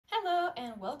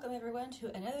and welcome everyone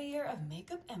to another year of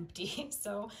Makeup Empty.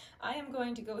 So I am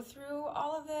going to go through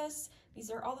all of this.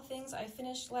 These are all the things I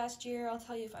finished last year. I'll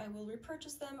tell you if I will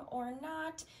repurchase them or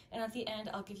not. And at the end,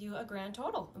 I'll give you a grand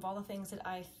total of all the things that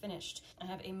I finished. I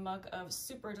have a mug of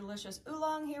super delicious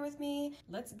oolong here with me.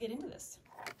 Let's get into this.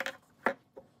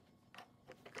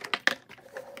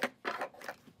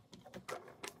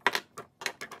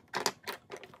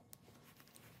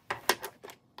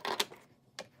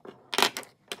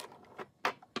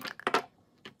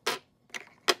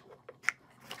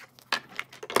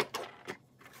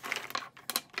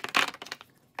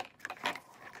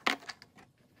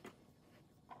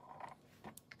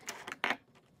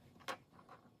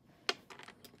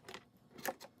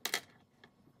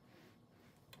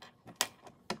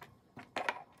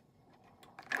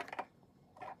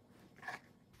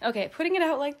 Okay, putting it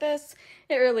out like this,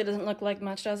 it really doesn't look like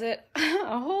much, does it?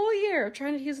 A whole year of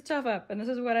trying to use the stuff up, and this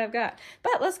is what I've got.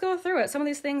 But let's go through it. Some of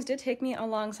these things did take me a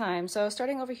long time. So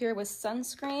starting over here with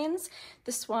sunscreens,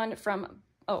 this one from,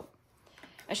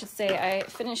 I should say I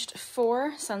finished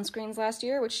 4 sunscreens last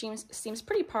year, which seems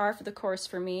pretty par for the course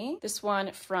for me. This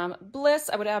one from Bliss,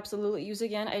 I would absolutely use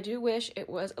again. I do wish it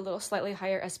was a little slightly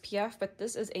higher SPF, but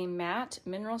this is a matte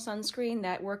mineral sunscreen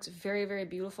that works very, very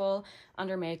beautiful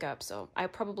under makeup. So I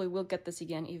probably will get this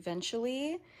again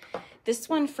eventually. This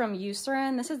one from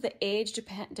Eucerin, this is the Age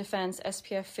Defense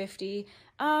SPF 50.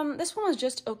 This one was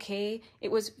just okay. It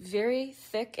was very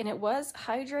thick and it was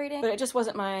hydrating, but it just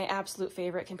wasn't my absolute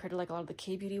favorite compared to like a lot of the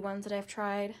K-beauty ones that I've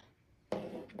tried.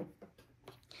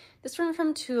 This one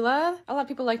from Tula, a lot of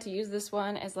people like to use this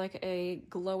one as like a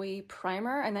glowy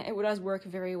primer, and it does work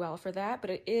very well for that, but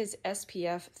it is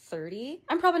SPF 30.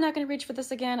 I'm probably not going to reach for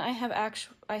this again. I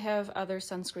have other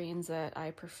sunscreens that I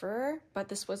prefer, but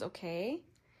this was okay.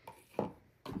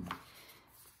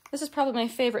 This is probably my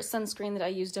favorite sunscreen that I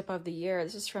used up of the year.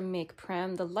 This is from Make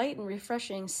Prem, the Light and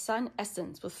Refreshing Sun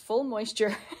Essence with full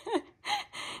moisture.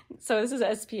 So this is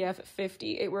SPF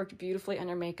 50. It worked beautifully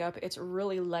under makeup. It's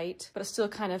really light, but it's still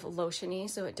kind of lotiony,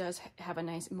 so it does have a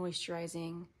nice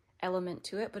moisturizing element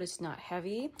to it, but it's not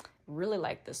heavy. Really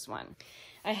like this one.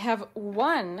 I have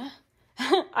one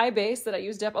eye base that I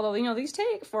used up, although, you know, these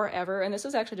take forever, and this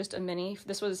is actually just a mini.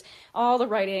 This was, all the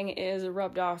writing is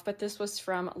rubbed off, but this was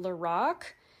from Lorac.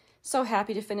 So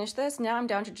happy to finish this. Now I'm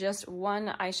down to just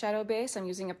one eyeshadow base. I'm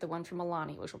using up the one from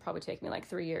Milani, which will probably take me like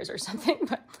 3 years or something,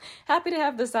 but happy to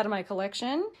have this out of my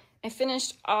collection. I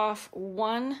finished off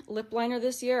one lip liner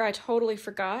this year. I totally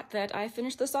forgot that I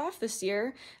finished this off this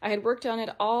year. I had worked on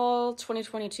it all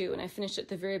 2022, and I finished it at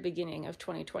the very beginning of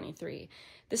 2023.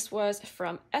 This was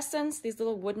from Essence. These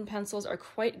little wooden pencils are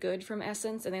quite good from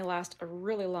Essence, and they last a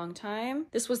really long time.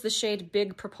 This was the shade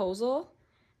Big Proposal,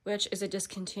 which is a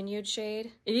discontinued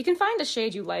shade. If you can find a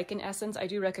shade you like in Essence, I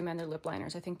do recommend their lip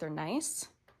liners. I think they're nice.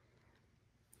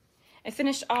 I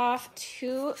finished off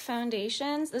 2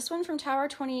 foundations. This one from Tower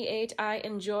 28 I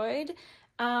enjoyed,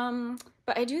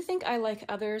 but I do think I like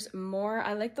others more.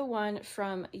 I like the one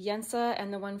from Yensa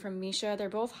and the one from Misha. They're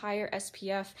both higher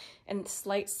SPF and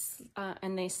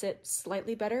and they sit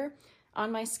slightly better on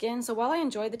my skin. So while I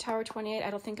enjoyed the Tower 28, I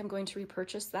don't think I'm going to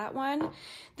repurchase that one.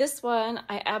 This one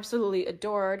I absolutely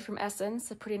adored from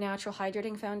Essence, a Pretty Natural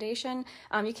Hydrating Foundation.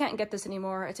 You can't get this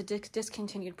anymore. It's a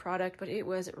discontinued product, but it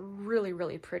was really,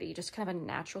 really pretty. Just kind of a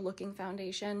natural looking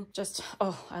foundation. Just,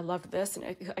 oh, I loved this, and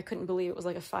I couldn't believe it was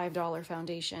like a $5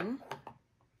 foundation.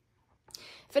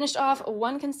 Finished off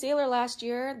one concealer last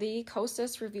year, the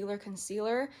Kosas Revealer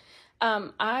Concealer.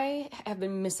 I have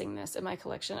been missing this in my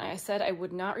collection. I said I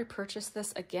would not repurchase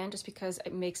this again just because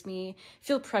it makes me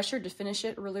feel pressured to finish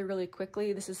it really, really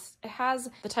quickly. It has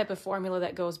the type of formula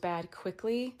that goes bad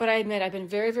quickly, but I admit I've been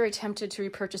very, very tempted to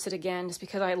repurchase it again just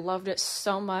because I loved it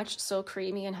so much, so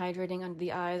creamy and hydrating under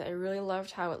the eyes. I really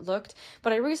loved how it looked,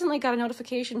 but I recently got a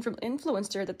notification from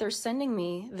Influencer that they're sending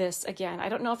me this again. I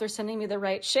don't know if they're sending me the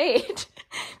right shade.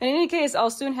 In any case,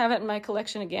 I'll soon have it in my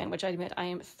collection again, which I admit I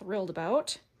am thrilled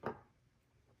about.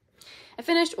 I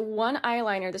finished one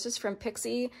eyeliner. This is from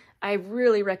Pixi. I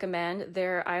really recommend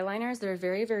their eyeliners. They're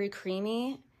very, very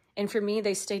creamy. And for me,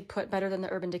 they stayed put better than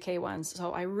the Urban Decay ones.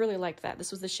 So I really liked that.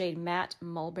 This was the shade Matte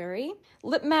Mulberry.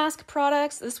 Lip mask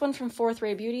products. This one from Fourth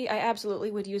Ray Beauty. I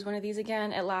absolutely would use one of these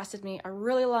again. It lasted me a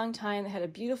really long time. They had a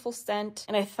beautiful scent,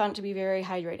 and I found it to be very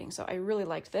hydrating. So I really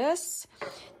liked this.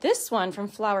 This one from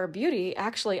Flower Beauty,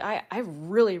 actually, I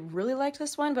really, really liked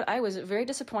this one, but I was very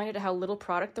disappointed at how little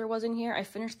product there was in here. I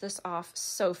finished this off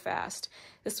so fast.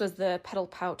 This was the Petal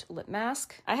Pout lip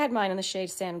mask. I had mine in the shade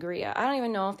Sangria. I don't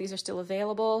even know if these are still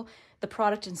available. The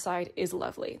product inside is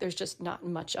lovely. There's just not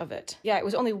much of it. Yeah, it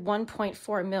was only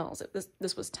 1.4 mils.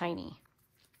 This was tiny.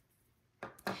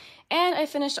 And I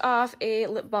finished off a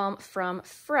lip balm from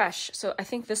Fresh. So I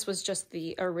think this was just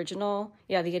the original,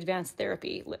 yeah, the Advanced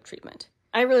Therapy lip treatment.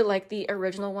 I really like the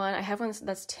original one. I have one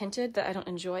that's tinted that I don't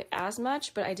enjoy as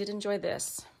much, but I did enjoy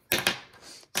this.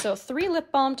 So 3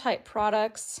 lip balm type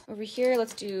products. Over here,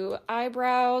 let's do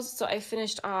eyebrows. So I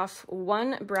finished off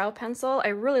 1 brow pencil. I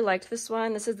really liked this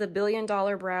one. This is the Billion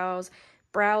Dollar Brows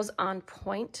on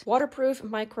Point Waterproof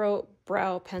Micro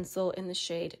Brow Pencil in the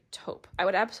shade Taupe. I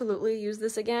would absolutely use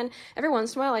this again. Every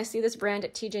once in a while I see this brand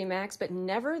at TJ Maxx, but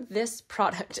never this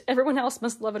product. Everyone else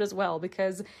must love it as well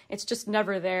because it's just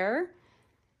never there.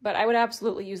 But I would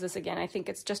absolutely use this again. I think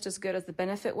it's just as good as the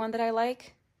Benefit one that I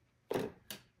like.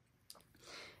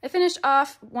 I finished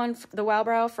off the Wow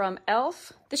Brow from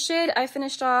e.l.f. The shade I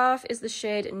finished off is the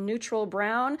shade Neutral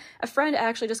Brown. A friend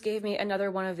actually just gave me another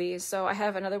one of these, so I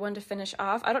have another one to finish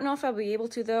off. I don't know if I'll be able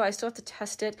to though. I still have to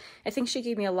test it. I think she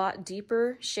gave me a lot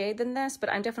deeper shade than this,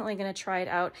 but I'm definitely going to try it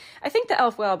out. I think the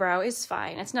e.l.f. Wow Brow is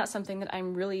fine. It's not something that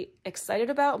I'm really excited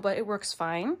about, but it works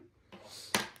fine.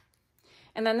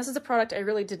 And then this is a product I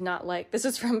really did not like. This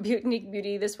is from Unique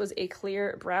Beauty. This was a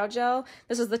clear brow gel.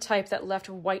 This is the type that left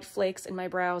white flakes in my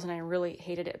brows and I really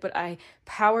hated it, but I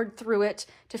powered through it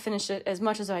to finish it as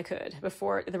much as I could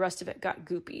before the rest of it got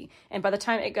goopy. And by the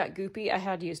time it got goopy, I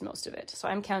had used most of it. So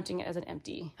I'm counting it as an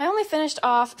empty. I only finished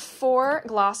off 4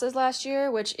 glosses last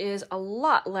year, which is a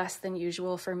lot less than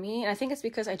usual for me. And I think it's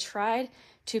because I tried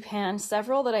to pan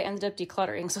several that I ended up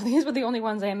decluttering. So these were the only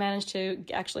ones I managed to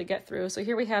actually get through. So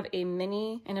here we have a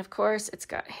mini, and of course it's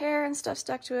got hair and stuff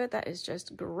stuck to it. That is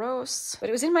just gross. But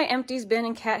it was in my empties bin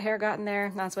and cat hair got in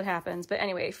there. That's what happens. But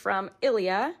anyway, from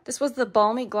Ilia, this was the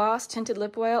Balmy Gloss Tinted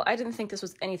Lip Oil. I didn't think this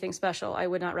was anything special. I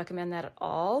would not recommend that at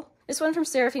all. This one from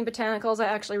Seraphine Botanicals I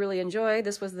actually really enjoyed.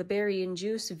 This was the Berry and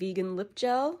Juice Vegan Lip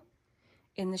Gel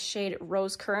in the shade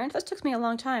Rose Current. This took me a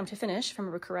long time to finish, if I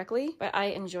remember correctly, but I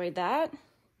enjoyed that.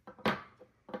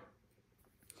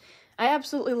 I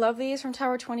absolutely love these from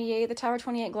Tower 28. The Tower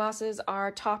 28 glosses are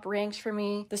top ranked for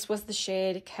me. This was the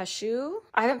shade Cashew.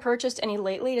 I haven't purchased any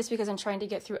lately just because I'm trying to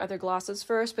get through other glosses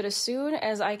first, but as soon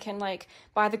as I can like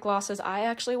buy the glosses I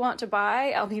actually want to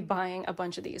buy, I'll be buying a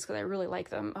bunch of these because I really like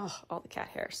them. Oh, all the cat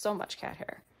hair, so much cat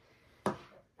hair.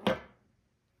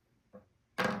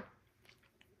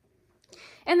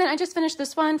 And then I just finished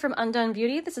this one from Undone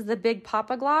Beauty. This is the Big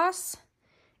Papa Gloss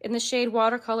in the shade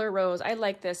Watercolor Rose. I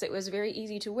like this. It was very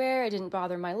easy to wear. It didn't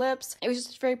bother my lips. It was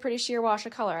just a very pretty sheer wash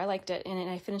of color. I liked it, and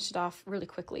I finished it off really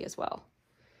quickly as well.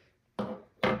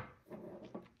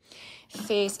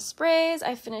 Face sprays,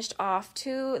 I finished off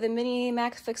 2. The mini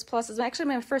MAC Fix Plus is actually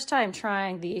my first time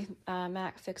trying the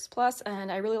MAC Fix Plus,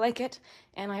 and I really like it.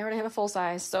 And I already have a full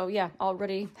size, so yeah,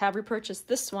 already have repurchased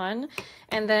this one.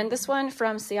 And then this one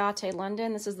from Ciate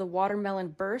London. This is the Watermelon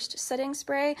Burst Setting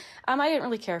Spray. I didn't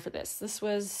really care for this. This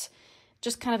was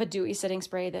just kind of a dewy setting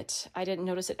spray that I didn't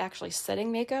notice it actually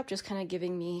setting makeup, just kind of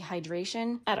giving me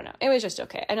hydration. I don't know. It was just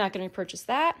okay. I'm not going to repurchase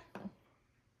that.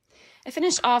 I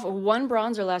finished off 1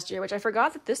 bronzer last year, which I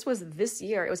forgot that this was this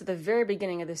year. It was at the very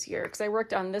beginning of this year because I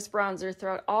worked on this bronzer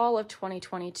throughout all of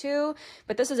 2022.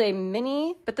 But this is a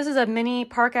mini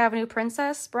Park Avenue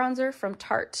Princess bronzer from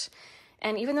Tarte.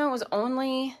 And even though it was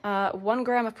only 1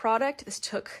 gram of product, this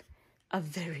took a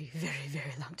very, very,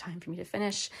 very long time for me to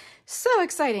finish. So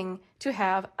exciting to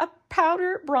have a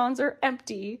powder bronzer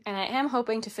empty. And I am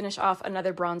hoping to finish off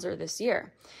another bronzer this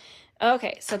year.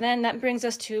 Okay, so then that brings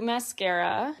us to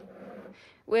mascara,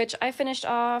 which I finished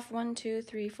off 1, 2,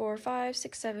 3, 4, 5,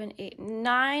 6, 7, 8,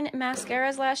 9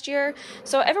 mascaras last year.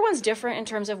 So everyone's different in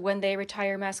terms of when they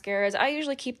retire mascaras. I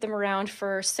usually keep them around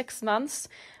for 6 months,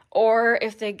 or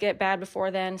if they get bad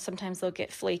before then, sometimes they'll get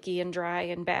flaky and dry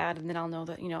and bad, and then I'll know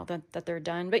that, you know, that they're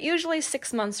done. But usually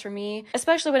 6 months for me,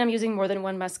 especially when I'm using more than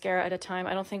 1 mascara at a time.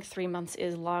 I don't think 3 months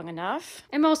is long enough.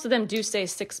 And most of them do say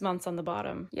 6 months on the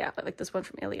bottom. Yeah, but like this one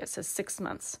from Ilia says 6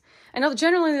 months. I know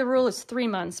generally the rule is 3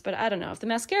 months, but I don't know. If the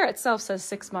mascara itself says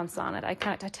 6 months on it, I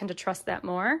tend to trust that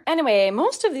more. Anyway,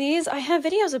 most of these I have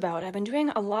videos about. I've been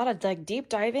doing a lot of like deep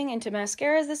diving into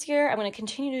mascaras this year. I'm going to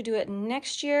continue to do it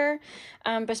next year.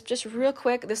 But just real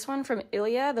quick, this one from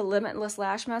Ilia, the Limitless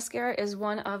Lash Mascara, is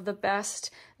one of the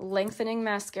best lengthening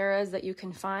mascaras that you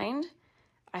can find.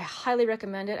 I highly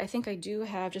recommend it. I think I do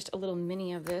have just a little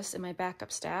mini of this in my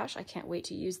backup stash. I can't wait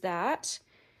to use that.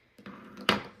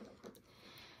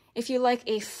 If you like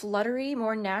a fluttery,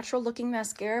 more natural looking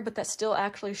mascara, but that still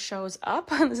actually shows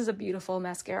up, this is a beautiful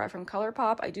mascara from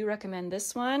ColourPop. I do recommend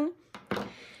this one.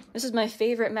 This is my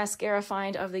favorite mascara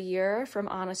find of the year from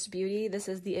Honest Beauty. This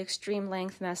is the Extreme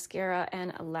Length Mascara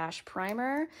and Lash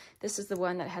Primer. This is the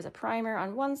one that has a primer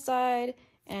on one side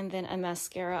and then a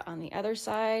mascara on the other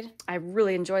side. I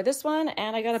really enjoy this one,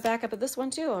 and I got a backup of this one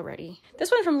too already.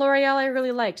 This one from L'Oreal I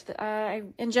really liked.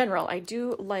 In general, I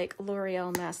do like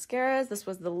L'Oreal mascaras. This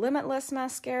was the Limitless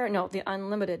mascara. No, the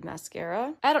Unlimited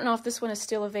mascara. I don't know if this one is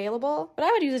still available, but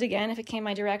I would use it again if it came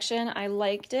my direction. I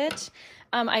liked it.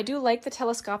 I do like the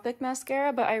telescopic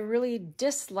mascara, but I really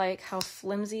dislike how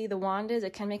flimsy the wand is.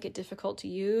 It can make it difficult to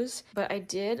use, but I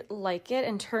did like it.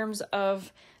 In terms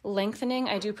of lengthening,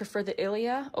 I do prefer the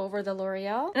Ilia over the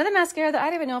L'Oreal. Another mascara that I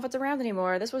don't even know if it's around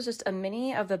anymore. This was just a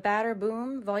mini of the Batter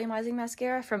Boom Volumizing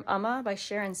Mascara from Emma by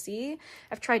Sharon C.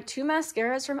 I've tried 2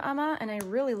 mascaras from Emma, and I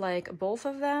really like both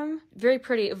of them. Very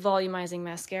pretty volumizing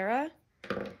mascara.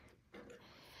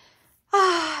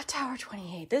 Tower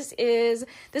 28. This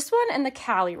one and the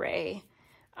Cali Ray,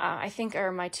 I think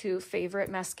are my 2 favorite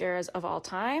mascaras of all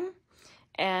time,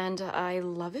 and I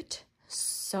love it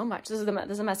so much. This is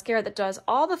a mascara that does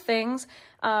all the things.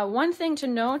 One thing to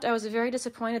note, I was very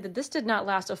disappointed that this did not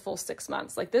last a full 6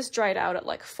 months. Like, this dried out at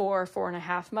like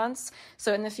 4.5 months.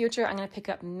 So in the future, I'm going to pick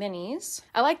up minis.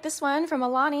 I like this one from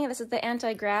Alani. This is the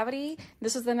Anti-Gravity.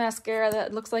 This is the mascara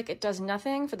that looks like it does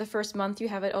nothing for the first month you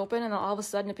have it open, and then all of a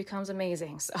sudden it becomes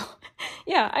amazing. So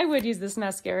yeah, I would use this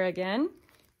mascara again.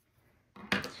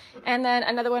 And then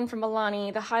another one from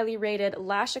Milani, the highly rated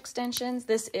lash extensions.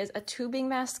 This is a tubing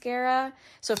mascara.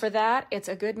 So for that, it's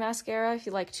a good mascara if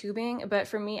you like tubing. But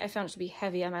for me, I found it to be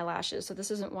heavy on my lashes. So this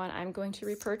isn't one I'm going to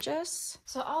repurchase.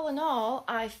 So all in all,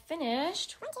 I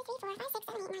finished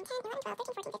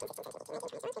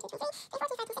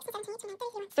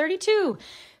 32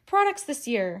 products this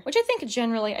year, which I think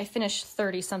generally I finish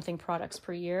 30-something products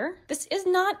per year. This is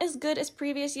not as good as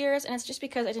previous years, and it's just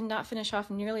because I did not finish off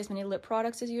nearly as many lip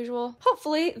products as usual.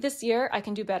 Hopefully this year I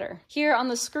can do better. Here on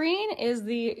the screen is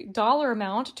the dollar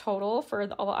amount total for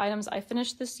all the items I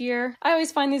finished this year. I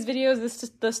always find these videos,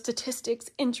 the statistics,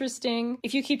 interesting.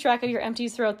 If you keep track of your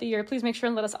empties throughout the year, please make sure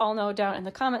and let us all know down in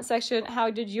the comment section, how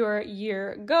did your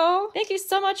year go? Thank you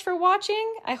so much for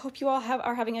watching. I hope you all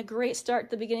are having a great start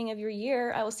at the beginning of your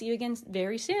year. I will see you again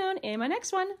very soon in my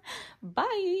next one.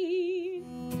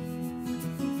 Bye!